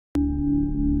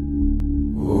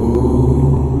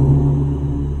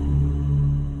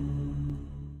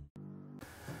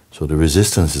So the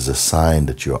resistance is a sign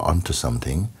that you're onto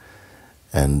something,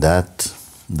 and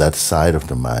that side of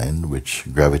the mind which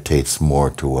gravitates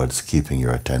more towards keeping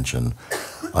your attention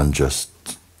on just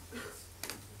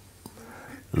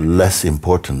less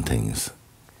important things,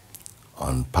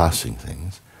 on passing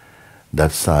things,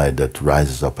 that side that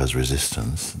rises up as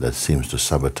resistance, that seems to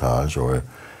sabotage or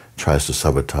tries to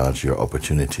sabotage your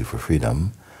opportunity for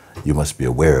freedom, you must be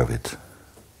aware of it.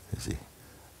 You see,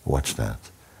 watch that.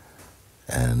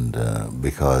 And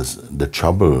because the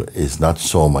trouble is not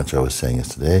so much, I was saying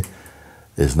yesterday,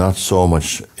 is not so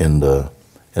much in the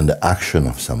action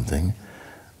of something,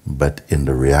 but in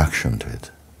the reaction to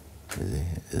it. You see?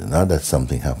 It's not that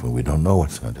something happened, we don't know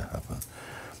what's going to happen,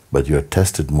 but you're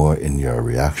tested more in your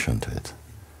reaction to it.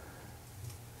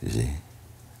 You see?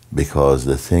 Because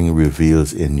the thing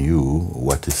reveals in you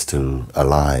what is still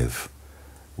alive,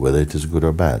 whether it is good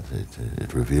or bad.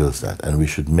 It reveals that, and we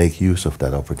should make use of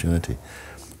that opportunity.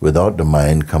 Without the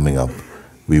mind coming up,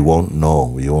 we won't know,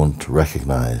 we won't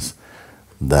recognize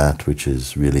that which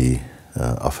is really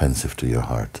offensive to your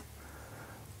heart,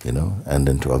 you know, and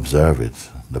then to observe it.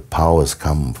 The powers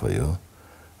come for you.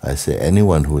 I say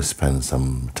anyone who spends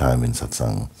some time in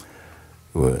satsang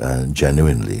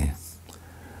genuinely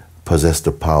possess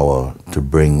the power to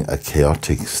bring a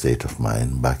chaotic state of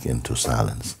mind back into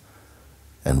silence.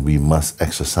 And we must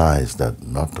exercise that,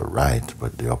 not the right,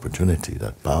 but the opportunity,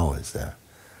 that power is there,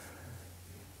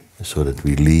 so that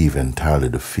we leave entirely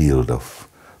the field of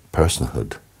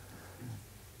personhood.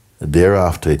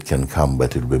 Thereafter it can come,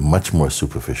 but it will be much more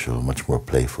superficial, much more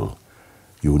playful.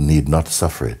 You need not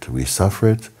suffer it. We suffer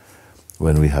it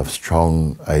when we have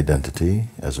strong identity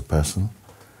as a person.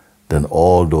 Then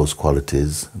all those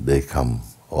qualities, they come.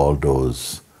 All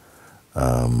those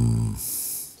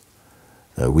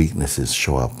weaknesses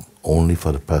show up only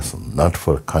for the person, not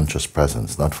for conscious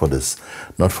presence, not for this,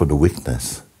 not for the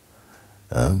weakness.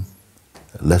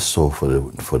 Less so for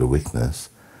the weakness,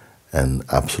 and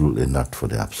absolutely not for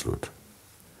the absolute.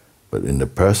 But in the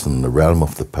person, the realm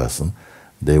of the person,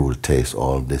 they will taste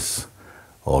all this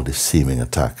seeming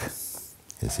attack.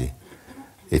 You see,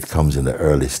 it comes in the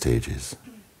early stages,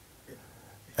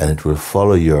 and it will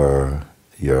follow your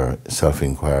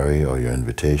self-inquiry or your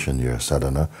invitation, your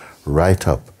sadhana, right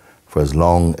up for as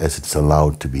long as it's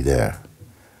allowed to be there.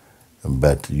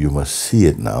 But you must see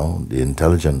it now. The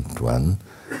intelligent one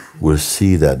will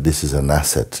see that this is an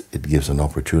asset. It gives an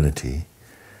opportunity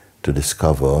to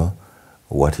discover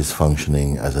what is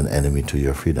functioning as an enemy to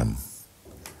your freedom,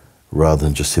 rather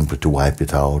than just simply to wipe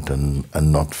it out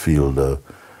and not feel the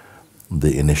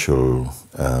initial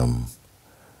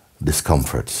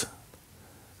discomforts,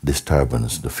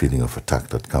 disturbance, the feeling of attack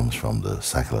that comes from the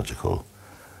psychological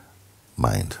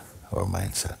mind or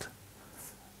mindset.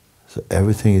 So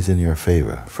everything is in your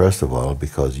favor. First of all,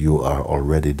 because you are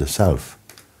already the self.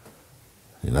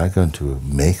 You're not going to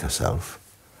make a self.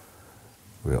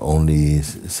 We're only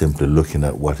simply looking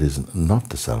at what is not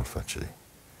the self, actually.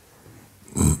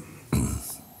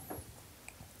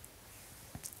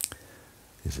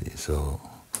 You see, so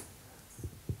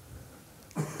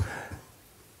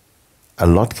a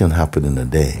lot can happen in a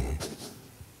day.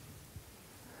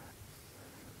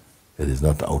 It is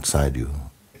not outside you.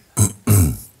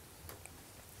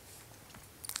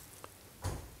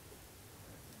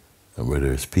 And where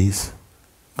there is peace,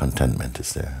 contentment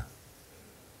is there.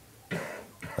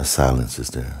 A silence is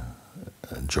there.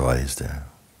 A joy is there.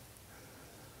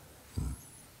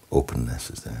 Openness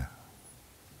is there.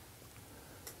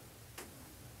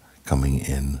 Coming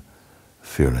in,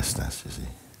 fearlessness, you see.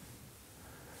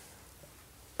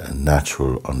 A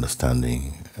natural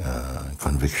understanding,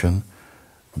 conviction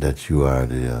that you are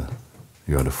the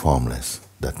formless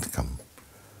that come.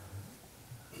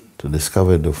 To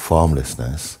discover the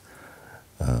formlessness,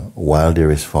 while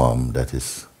there is form, that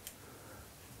is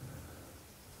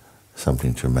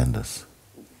something tremendous.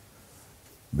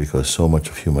 Because so much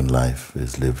of human life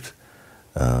is lived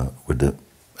with the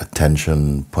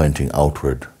attention pointing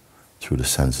outward through the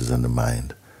senses and the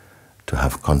mind, to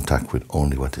have contact with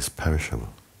only what is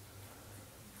perishable.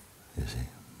 You see.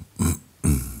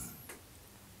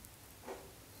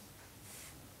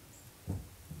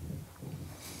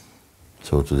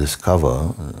 So to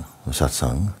discover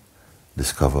satsang,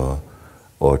 discover,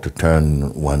 or to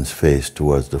turn one's face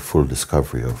towards the full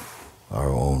discovery of our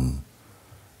own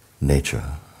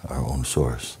nature, our own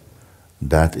source,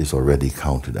 that is already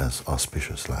counted as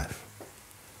auspicious life.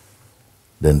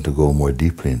 Then to go more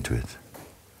deeply into it,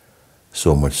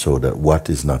 so much so that what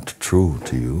is not true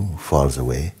to you falls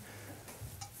away,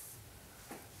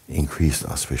 increased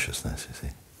auspiciousness, you see.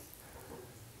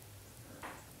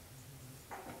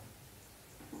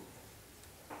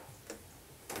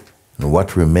 And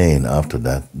what remains after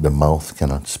that, the mouth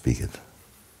cannot speak it.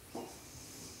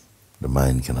 The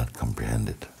mind cannot comprehend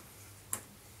it.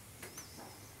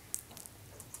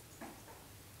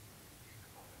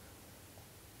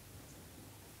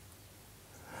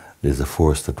 There's a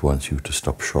force that wants you to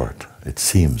stop short. It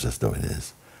seems as though it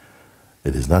is.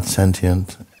 It is not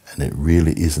sentient, and it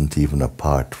really isn't even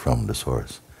apart from the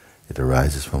source. It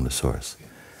arises from the source.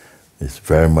 It's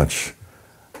very much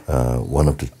one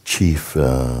of the chief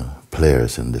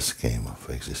players in this game of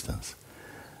existence.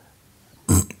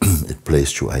 It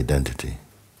plays through identity.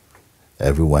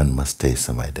 Everyone must taste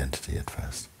some identity at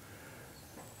first.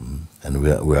 And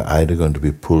we're either going to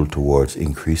be pulled towards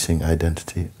increasing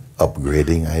identity,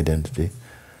 upgrading identity,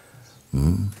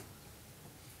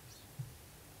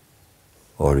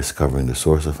 or discovering the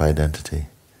source of identity.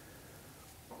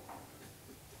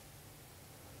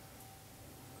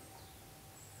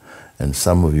 And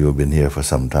some of you have been here for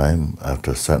some time.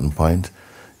 After a certain point,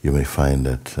 you may find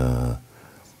that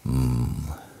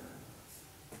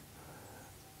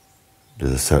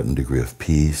there's a certain degree of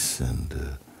peace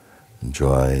and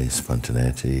joy,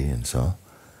 spontaneity, and so on.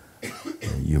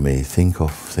 You may think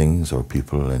of things or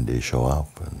people and they show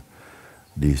up, and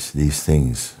these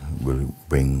things will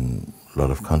bring a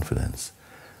lot of confidence.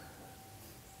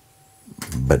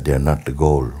 But they're not the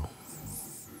goal.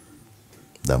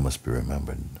 That must be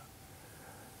remembered.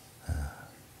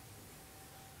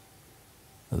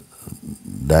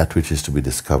 That which is to be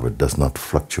discovered does not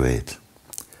fluctuate.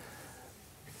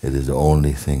 It is the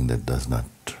only thing that does not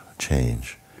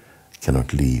change,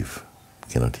 cannot leave,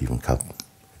 cannot even come.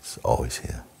 It's always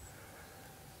here.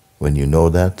 When you know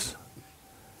that,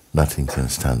 nothing can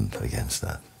stand against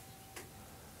that.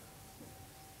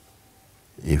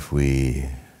 If we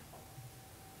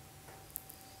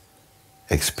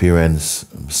experience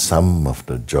some of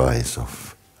the joys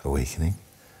of awakening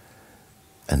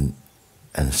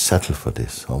and settle for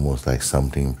this, almost like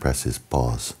something presses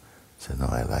pause, say, no,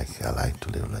 I like to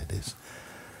live like this,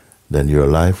 then your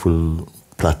life will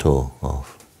plateau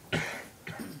off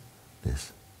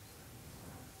this.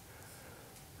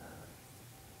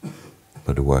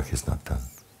 But the work is not done.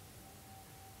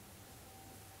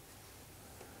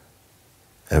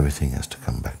 Everything has to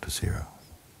come back to zero.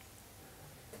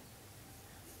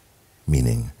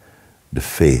 Meaning the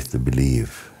faith, the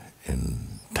belief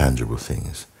in tangible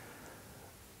things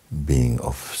being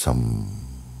of some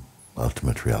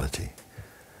ultimate reality.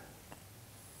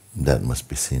 That must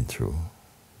be seen through.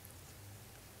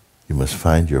 You must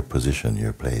find your position,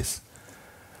 your place,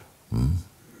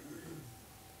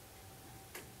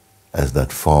 as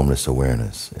that formless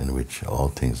awareness in which all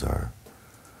things are.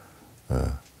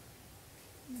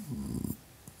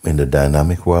 In the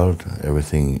dynamic world,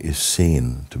 everything is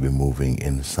seen to be moving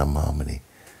in some harmony.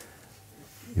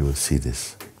 You will see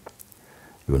this.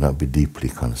 You will not be deeply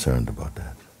concerned about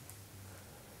that.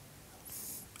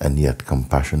 And yet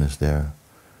compassion is there.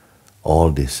 All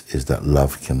this is that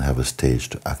love can have a stage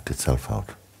to act itself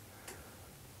out.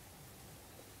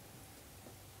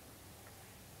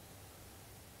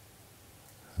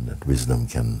 And that wisdom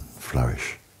can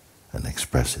flourish and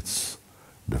express its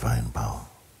divine power.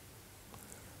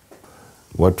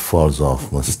 What falls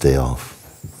off must stay off.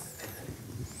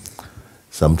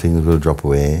 Some things will drop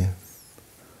away.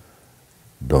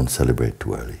 Don't celebrate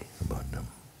too early about them.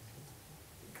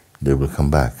 They will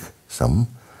come back, some,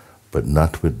 but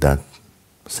not with that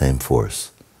same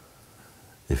force.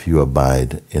 If you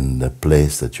abide in the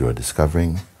place that you are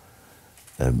discovering,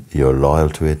 you're loyal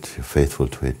to it, you're faithful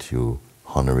to it, you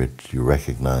honor it, you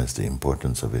recognize the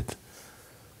importance of it,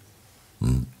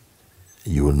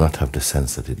 you will not have the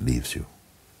sense that it leaves you.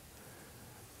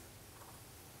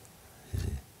 You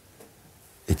see?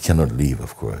 It cannot leave,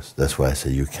 of course. That's why I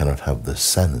say you cannot have the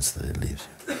sense that it leaves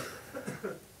you.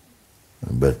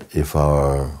 But if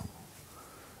our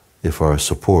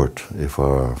support, if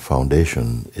our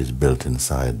foundation is built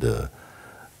inside the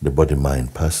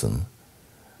body-mind person,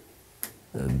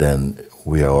 then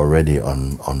we are already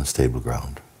on stable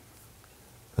ground.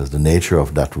 Because the nature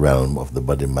of that realm of the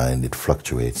body-mind, it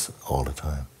fluctuates all the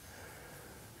time.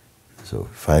 So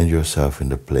find yourself in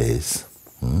the place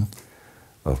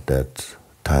of that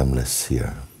timeless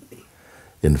seer,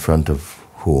 in front of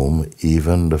whom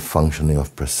even the functioning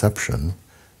of perception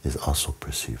is also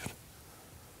perceived.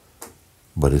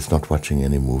 But it's not watching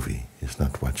any movie. It's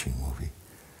not watching movie.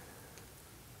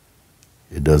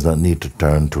 It does not need to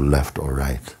turn to left or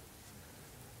right.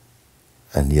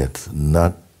 And yet,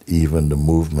 not even the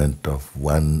movement of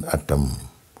one atom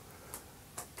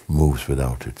moves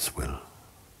without its will.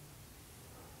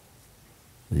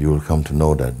 You will come to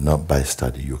know that not by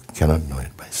study. You cannot know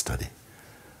it by study.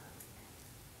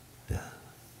 Yeah.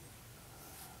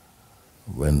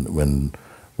 When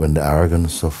the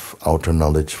arrogance of outer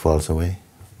knowledge falls away,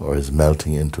 or is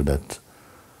melting into that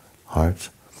heart,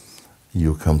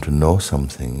 you come to know some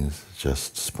things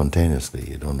just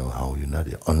spontaneously. You don't know how you know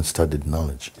it. Unstudied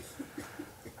knowledge.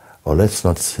 Or let's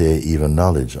not say even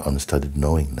knowledge, unstudied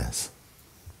knowingness.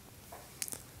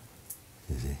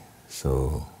 You see?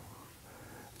 So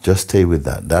just stay with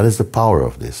that. That is the power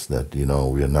of this, that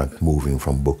we are not moving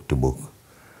from book to book,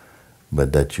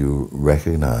 but that you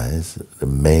recognize the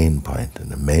main point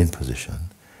and the main position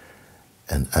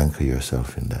and anchor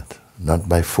yourself in that. Not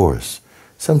by force.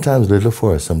 Sometimes little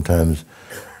force, sometimes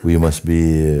we must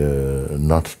be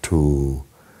not too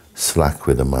slack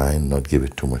with the mind, not give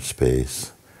it too much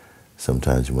space.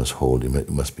 Sometimes you must hold, you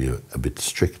must be a bit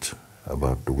strict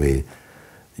about the way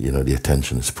the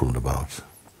attention is pulled about.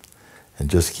 And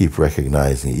just keep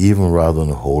recognizing, even rather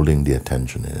than holding the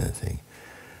attention in anything,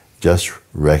 just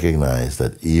recognize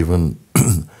that even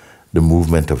the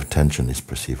movement of attention is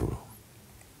perceivable.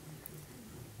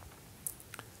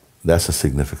 That's a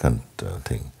significant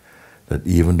thing, that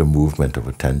even the movement of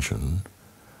attention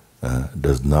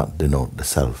does not denote the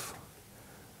self,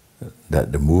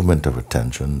 that the movement of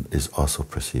attention is also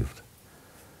perceived.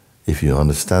 If you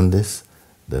understand this,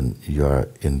 then you are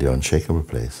in the unshakable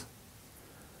place.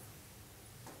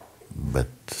 But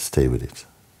stay with it.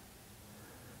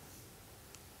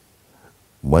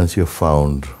 Once you've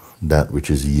found that which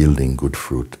is yielding good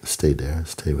fruit, stay there,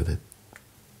 stay with it.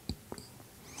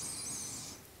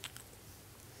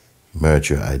 Merge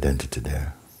your identity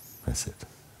there. That's it.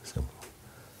 Simple.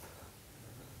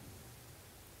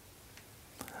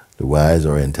 The wise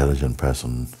or intelligent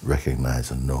person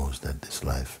recognizes and knows that this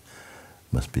life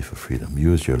must be for freedom.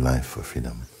 Use your life for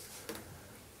freedom.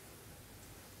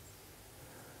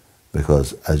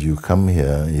 Because as you come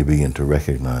here, you begin to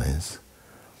recognize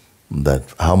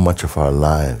that how much of our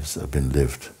lives have been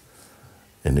lived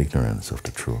in ignorance of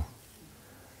the truth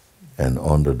and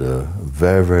under the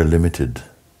very, very limited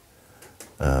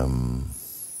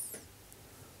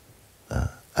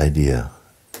idea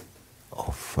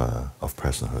of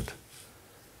personhood,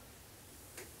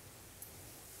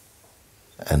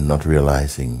 and not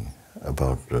realizing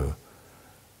about the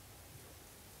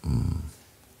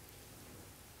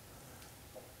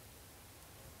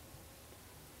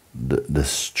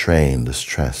strain, the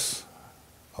stress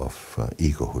of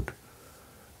egohood.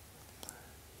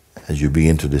 As you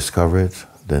begin to discover it,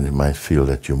 then you might feel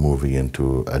that you're moving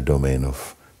into a domain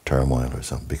of turmoil or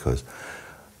something, because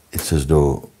it's as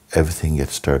though everything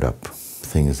gets stirred up.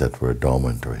 Things that were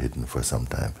dormant or hidden for some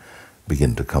time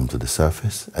begin to come to the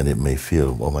surface, and it may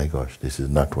feel, oh my gosh, this is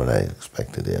not what I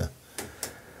expected here.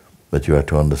 But you have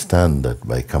to understand that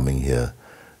by coming here,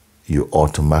 you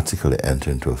automatically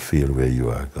enter into a field where you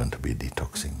are going to be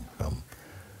detoxing from.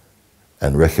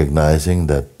 And recognizing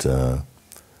that, the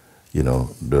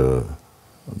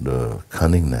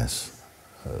cunningness,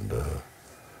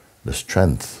 the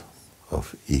strength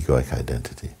of egoic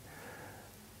identity,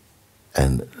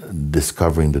 and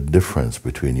discovering the difference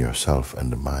between yourself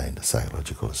and the mind, the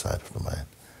psychological side of the mind.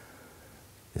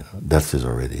 That is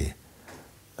already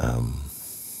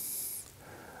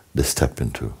the step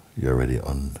into, you're already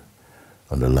on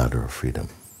the ladder of freedom,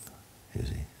 you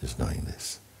see, just knowing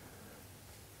this.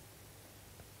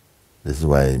 This is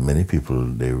why many people,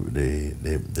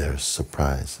 they're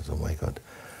surprised. Oh my God,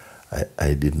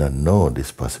 I did not know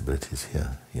this possibility is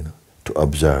here, to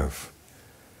observe.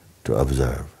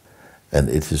 And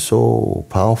it is so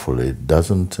powerful, it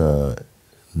doesn't,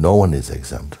 no one is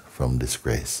exempt from this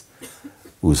grace,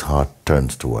 whose heart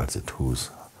turns towards it, whose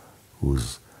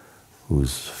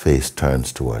face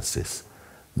turns towards this.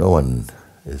 No one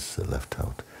is left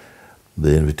out.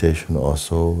 The invitation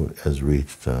also has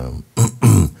reached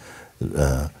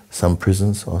some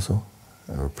prisons also.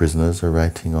 Prisoners are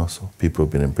writing also. People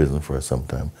have been in prison for some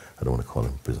time. I don't want to call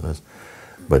them prisoners.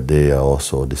 But they are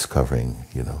also discovering,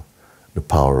 the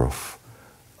power of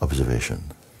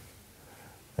observation,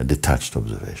 a detached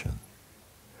observation,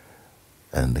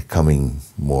 and coming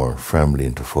more firmly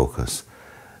into focus,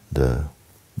 the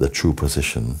true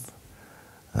position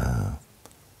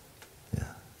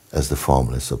as the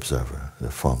formless observer,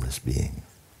 the formless being.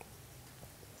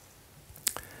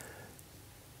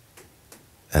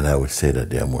 And I would say that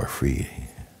they are more free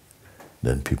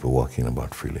than people walking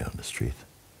about freely on the street,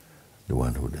 the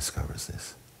one who discovers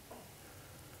this.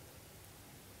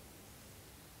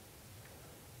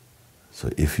 So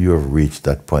if you have reached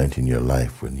that point in your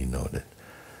life when you know that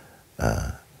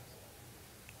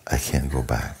I can't go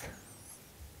back,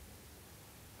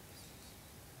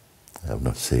 I have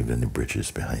not saved any bridges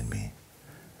behind me,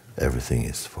 everything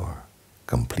is for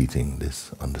completing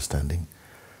this understanding,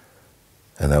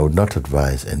 And I would not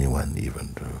advise anyone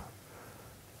even to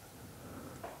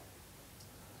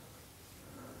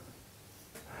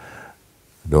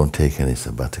don't take any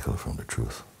sabbatical from the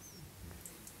truth.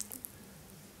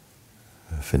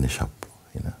 Finish up,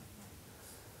 you know.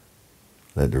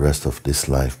 Let the rest of this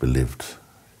life be lived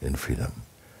in freedom.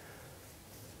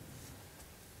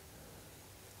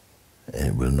 And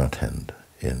it will not end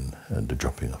in the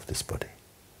dropping of this body.